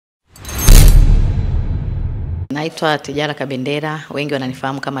Naitwa Tijara Kabendera, wengi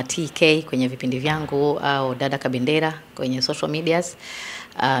wananifahamu kama TK kwenye vipindi vyangu au Dada Kabendera kwenye social medias.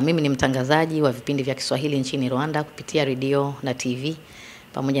 Mimi ni mtangazaji wa vipindi vya Kiswahili nchini Rwanda kupitia radio na TV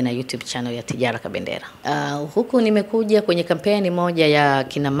pamoja na YouTube channel ya Tijara Kabendera. Huku nimekuja kwenye kampeni moja ya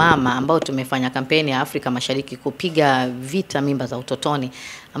kina mama ambao tumefanya kampeni ya Afrika Mashariki kupiga vita mimba za utotoni,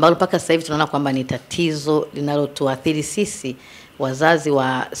 ambalo mpaka sasa hivi tunaona kwamba ni tatizo linalotuathiri sisi wazazi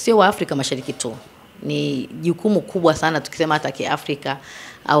sio wa Afrika Mashariki tu. Ni jukumu kubwa sana tukisema hata kiafrika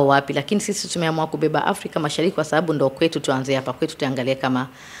au wapi, lakini sisi tumeamua kubeba Afrika Mashariki kwa sababu ndio kwetu, tuanze hapa kwetu tuangalie kama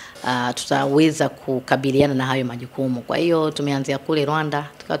tutaweza kukabiliana na hayo majukumu. Kwa hiyo tumeanzia kule Rwanda,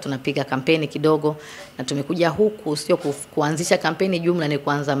 tukawa tunapiga kampeni kidogo, na tumekuja huku sio kuanzisha kampeni jumla, ni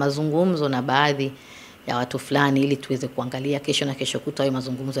kuanza mazungumzo na baadhi ya watu fulani ili tuweze kuangalia kesho na kesho kutwa hayo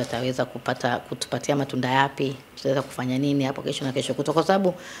mazungumzo yataweza kutupatia matunda yapi, tutaweza kufanya nini hapo kesho na kesho kutwa, kwa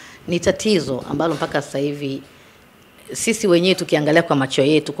sababu ni tatizo ambalo mpaka sasa hivi sisi wenyewe tukiangalia kwa macho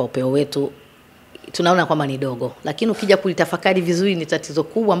yetu, kwa upeo wetu, tunaona kwamba ni dogo, lakini ukija kulitafakari vizuri ni tatizo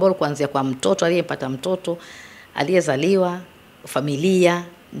kubwa ambalo kuanzia kwa mtoto aliyepata mtoto, aliyezaliwa, familia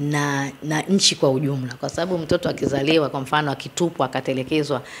na nchi kwa ujumla. Kwa sababu mtoto akizaliwa kwa mfano akitupwa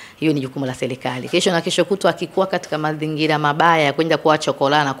akatelekezwa, hiyo ni jukumu la serikali. Kesho na kesho kutwa akikuwa katika mazingira mabaya kwenda kuwa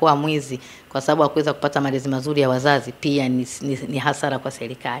chokola na kuwa mwizi kwa sababu hakuweza kupata malezi mazuri ya wazazi, pia ni hasara kwa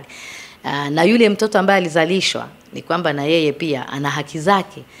serikali. Na yule mtoto ambaye alizalishwa ni kwamba na yeye pia ana haki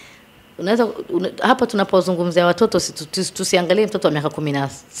zake. Hapa tunapozungumzia watoto tusiangalie mtoto wa miaka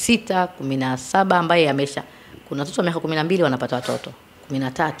 16, 17 ambaye kuna watoto wa miaka 12 wanapata watoto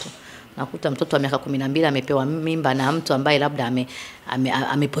 13. Nakuta mtoto wa miaka 12 amepewa mimba na mtu ambaye labda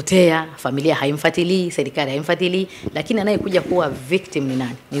amepotea, familia haimfuatilii, serikali haimfuatilii, lakini anayekuja kuwa victim ni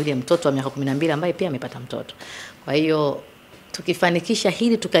nani? Ni yule mtoto wa miaka 12 ambaye pia amepata mtoto. Kwa hiyo tukifanikisha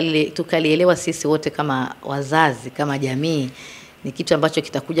hili tukalielewa sisi wote kama wazazi, kama jamii, ni kitu ambacho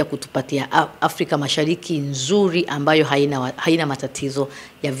kitakuja kutupatia Afrika Mashariki nzuri ambayo haina matatizo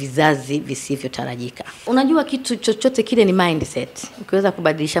ya vizazi visivyotarajika. Unajua kitu chochote kile ni mindset. Ukiweza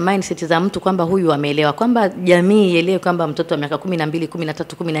kubadilisha mindset za mtu kwamba huyu ameelewa, kwamba jamii ielewe kwamba mtoto wa miaka 12, 13,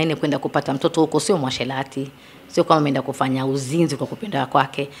 14 kwenda kupata mtoto huko sio mwashelati, sio kama ameenda kufanya uzinzi kwa kupenda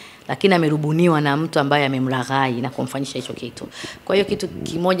kwake, lakini amerubuniwa na mtu ambaye amemlaghai na kumfanyisha hicho kitu. Kwa hiyo kitu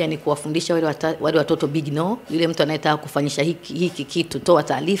kimoja ni kuwafundisha wale watoto big no, yule mtu anayetaka kufanyisha hiki kitu, toa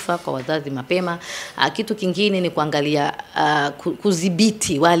taarifa kwa wazazi mapema. Kitu kingine ni kuangalia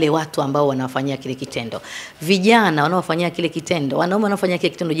kudhibiti wale watu ambao wanafanyia kile kitendo. Vijana wanaofanyia kile kitendo, wanaume wanaofanyia kile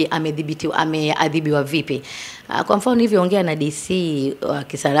kitendo, je, ameadhibiwa vipi? Kwa mfano nilivyoongea na DC wa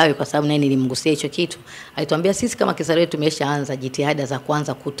Kisarawe, kwa sababu naye nilimgusia hicho kitu, alituambia sisi kama Kisarawe tumeshaanza jitihada za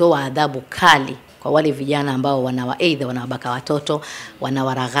kwanza kutoa adhabu kali kwa wale vijana ambao wanawabaka watoto,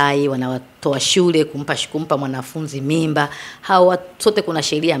 wanawaraghai, wanawatoa shule, kumpa mwanafunzi mimba. Hao sote kuna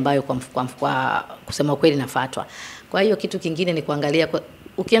sheria ambayo kwa kusema kweli nafuatwa. Kwa hiyo kitu kingine ni kuangalia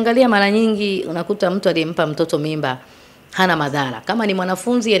ukiangalia mara nyingi unakuta mtu aliyempa mtoto mimba hana madhara. Kama ni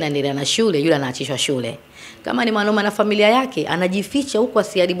mwanafunzi anaendelea na shule, yule anaachishwa shule. Kama ni mwanaume na familia yake, anajificha huko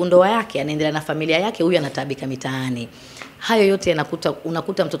asiharibu ndoa yake, anaendelea na familia yake, huyu anatabika mitaani. Hayo yote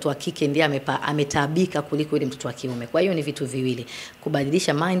unakuta mtoto wa kike ndiye ametabika kuliko yule mtoto wa kiume. Kwa hiyo ni vitu viwili,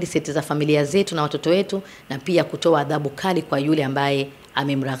 kubadilisha mindset za familia zetu na watoto wetu, na pia kutoa adhabu kali kwa yule ambaye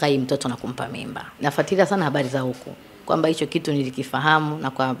amemraghai mtoto na kumpa mimba. Nafuatilia sana habari za huko, kwamba hicho kitu nilikifahamu,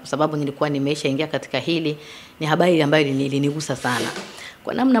 na kwa sababu nilikuwa nimeshaingia katika hili, ni habari ambayo ilinigusa sana.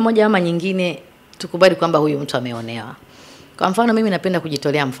 Kwa namna moja ama nyingine tukubali kwamba huyu mtu ameonewa. Kwa mfano mimi napenda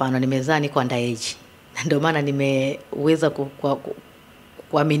kujitolea mfano, nimezaa niko underage. Ndio maana nimeweza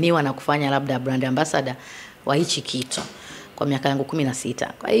kuaminiwa na kufanya labda brand ambassador wa hichi kitu kwa miaka yangu 16.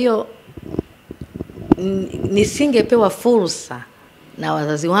 Kwa hiyo nisingepewa fursa na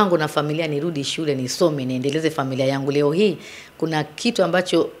wazazi wangu na familia nirudi shule nisome niendeleze familia yangu, leo hii kuna kitu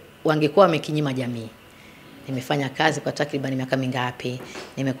ambacho wangekuwa wamekinyima jamii. Nimefanya kazi kwa takriban miaka mingapi,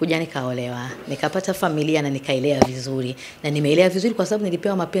 nimekuja nikaolewa, nikapata familia na nikailea vizuri, na nimeilea vizuri kwa sababu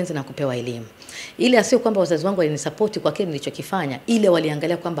nilipewa mapenzi na kupewa elimu. Ile asio kwamba wazazi wangu walinisupport kwa kile nilichokifanya, ile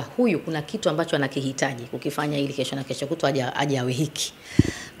waliangalia kwamba huyu kuna kitu ambacho anakihitaji kukifanya ili kesho na kesho kutwa aje awe hiki.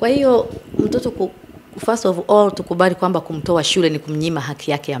 Kwa hiyo mtoto first of all tukubali kwamba kumtoa shule ni kumnyima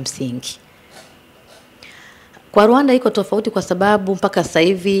haki yake ya msingi. Kwa Rwanda iko tofauti kwa sababu mpaka sasa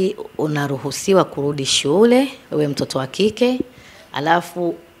hivi unaruhusiwa kurudi shule wewe mtoto wa kike,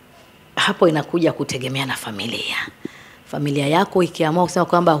 alafu hapo inakuja kutegemea na familia. Familia yako ikiamua kusema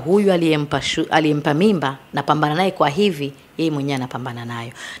kwamba huyu aliyempa mimba napambana naye kwa hivi, yeye mwenyewe anapambana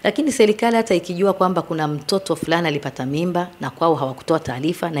nayo. Lakini serikali hata ikijua kwamba kuna mtoto fulani alipata mimba na kwao hawakutoa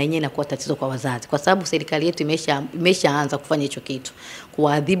taarifa, na yenyewe inakuwa tatizo kwa wazazi, kwa sababu serikali yetu imeshaanza kufanya hicho kitu,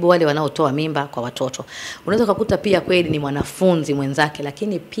 kuadhibu wale wanaotoa mimba kwa watoto. Unaweza kukuta pia kweli ni mwanafunzi mwenzake,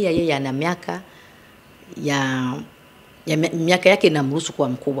 lakini pia yeye ana miaka miaka yake inamruhusu kuwa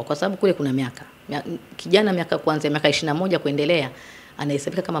mkubwa, kwa sababu kule kuna kijana kuanzia miaka 21 kuendelea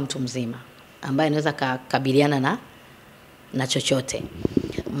anahesabika kama mtu mzima ambaye anaweza kukabiliana na chochote.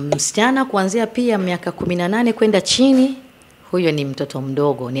 Msichana kuanzia pia miaka 18 kwenda chini, huyo ni mtoto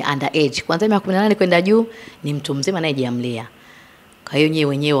mdogo, ni underage. Kuanzia miaka 18 kwenda juu ni mtu mzima anayejiamlia. Kwa hiyo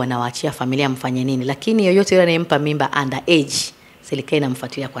wenyewe wanawaachia familia mfanye nini, lakini yoyote yule anayempa mimba underage, serikali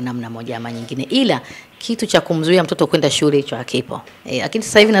inamfuatilia kwa namna moja ama nyingine, ila kitu cha kumzuia mtoto kwenda shule hicho hakipo. Lakini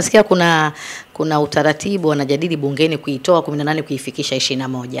sasa hivi nasikia kuna utaratibu wanajadili bungeni kuitoa 18 kuifikisha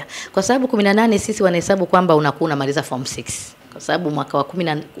 21. Kwa sababu 18 sisi wanahesabu kwamba unakuwa unamaliza form 6. Kwa sababu mwaka wa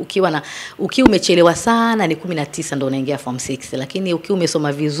 10 ukiwa umechelewa sana ni 19 ndio unaingia form 6, lakini ukiwa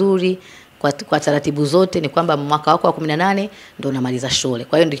umesoma vizuri kwa taratibu zote ni kwamba mwaka wako wa 18 ndio unamaliza shule.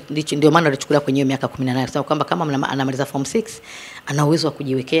 Kwa hiyo ndio maana walichukulia kwenye miaka 18, kwa kwamba kama anamaliza form 6 ana uwezo wa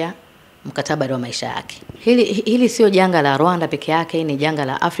kujiwekea mkataba wa maisha yake. Hili sio janga la Rwanda peke yake, ni janga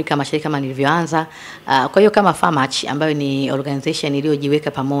la Afrika Mashariki kama nilivyoanza. Kwa hiyo kama FAMACH ambayo ni organization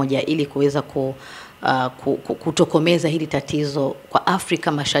iliyojiweka pamoja ili kuweza kutokomeza hili tatizo kwa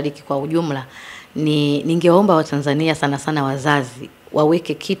Afrika Mashariki kwa ujumla, ningeomba Watanzania sana sana wazazi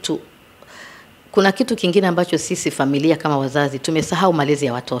waweke kuna kitu kingine ambacho sisi familia kama wazazi tumesahau: malezi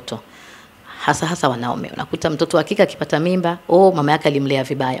ya watoto, hasa wanaume. Unakuta mtoto wa kike akipata mimba, mama yake alimlea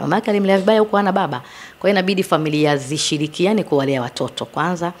vibaya. Mama yake alimlea vibaya huko hana baba. Kwa hiyo inabidi familia zishirikiane kuwalea watoto.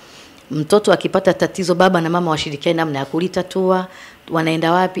 Kwanza mtoto akipata tatizo, baba na mama washirikiane namna ya kulitatua,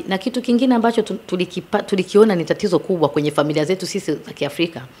 wanaenda wapi. Na kitu kingine ambacho tulikiona ni tatizo kubwa kwenye familia zetu sisi za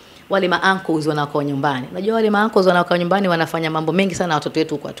Kiafrika, wale ma-uncles wanaokaa nyumbani. Unajua wale ma-uncles wanaokaa nyumbani wanafanya mambo mengi sana watoto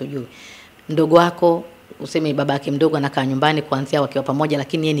wetu huko hatujui. Mdogo wako, useme babake mdogo anakaa nyumbani kuanzia wakiwa pamoja,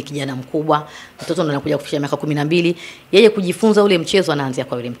 lakini yeye ni kijana mkubwa, mtoto ndo anakuja kufikia miaka 12, yeye kujifunza ule mchezo anaanzia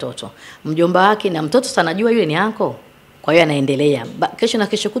kwa yule mtoto. Mjomba wake na mtoto sana jua yule ni uncle, kwa hiyo anaendelea. Kesho na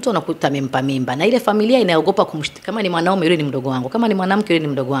kesho kutwa unakuta amempa mimba, na ile familia inaogopa kama ni mwanaume yule ni mdogo wangu, kama ni mwanamke yule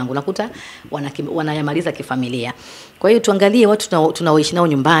ni mdogo wangu, unakuta wanayamaliza kifamilia. Kwa hiyo tuangalie watu tunaoishi nao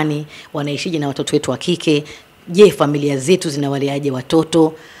nyumbani wanaishije na watoto wetu wa kike. Je, familia zetu zinawaleaje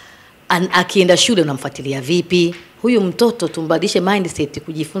watoto? Akienda shule unamfuatilia vipi? Huyu mtoto tumbadilishe mindset,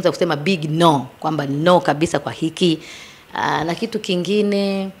 kujifunza kusema big no, kwamba no kabisa kwa hiki. Na kitu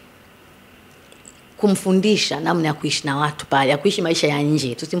kingine, kumfundisha namna ya kuishi na watu pale, ya kuishi maisha ya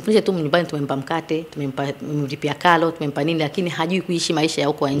nje. Tusimfundishe tu nyumbani tumempa mkate, tumempa mlipia kalo, tumempa nini, lakini hajui kuishi maisha ya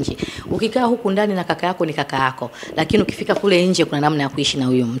huko nje. Ukikaa huku ndani na kaka yako ni kaka yako, lakini ukifika kule nje kuna namna ya kuishi na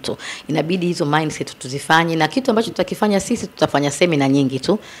huyo mtu. Inabidi hizo mindset tuzifanye, na kitu ambacho tutakifanya sisi, tutafanya semina nyingi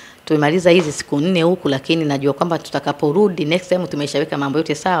tu. Tumemaliza hizi siku 4 huku, lakini najua kwamba tutakaporudi next time tumeshaweka mambo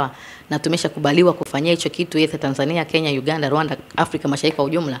yote sawa na tumeshakubaliwa kufanyia hicho kitu yetu Tanzania, Kenya, Uganda, Rwanda, Afrika Mashariki kwa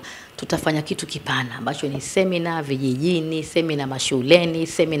ujumla. Tutafanya kitu kipana ambacho ni semina vijijini, semina mashuleni,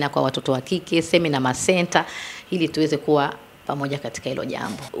 semina kwa watoto wa kike, semina masenta, ili tuweze kuwa pamoja katika hilo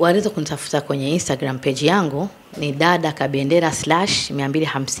jambo. Waweza kunitafuta kwenye Instagram page yangu ni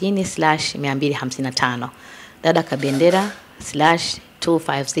dada_kabendera/250/255. dada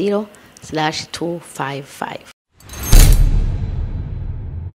kabendera/250/255.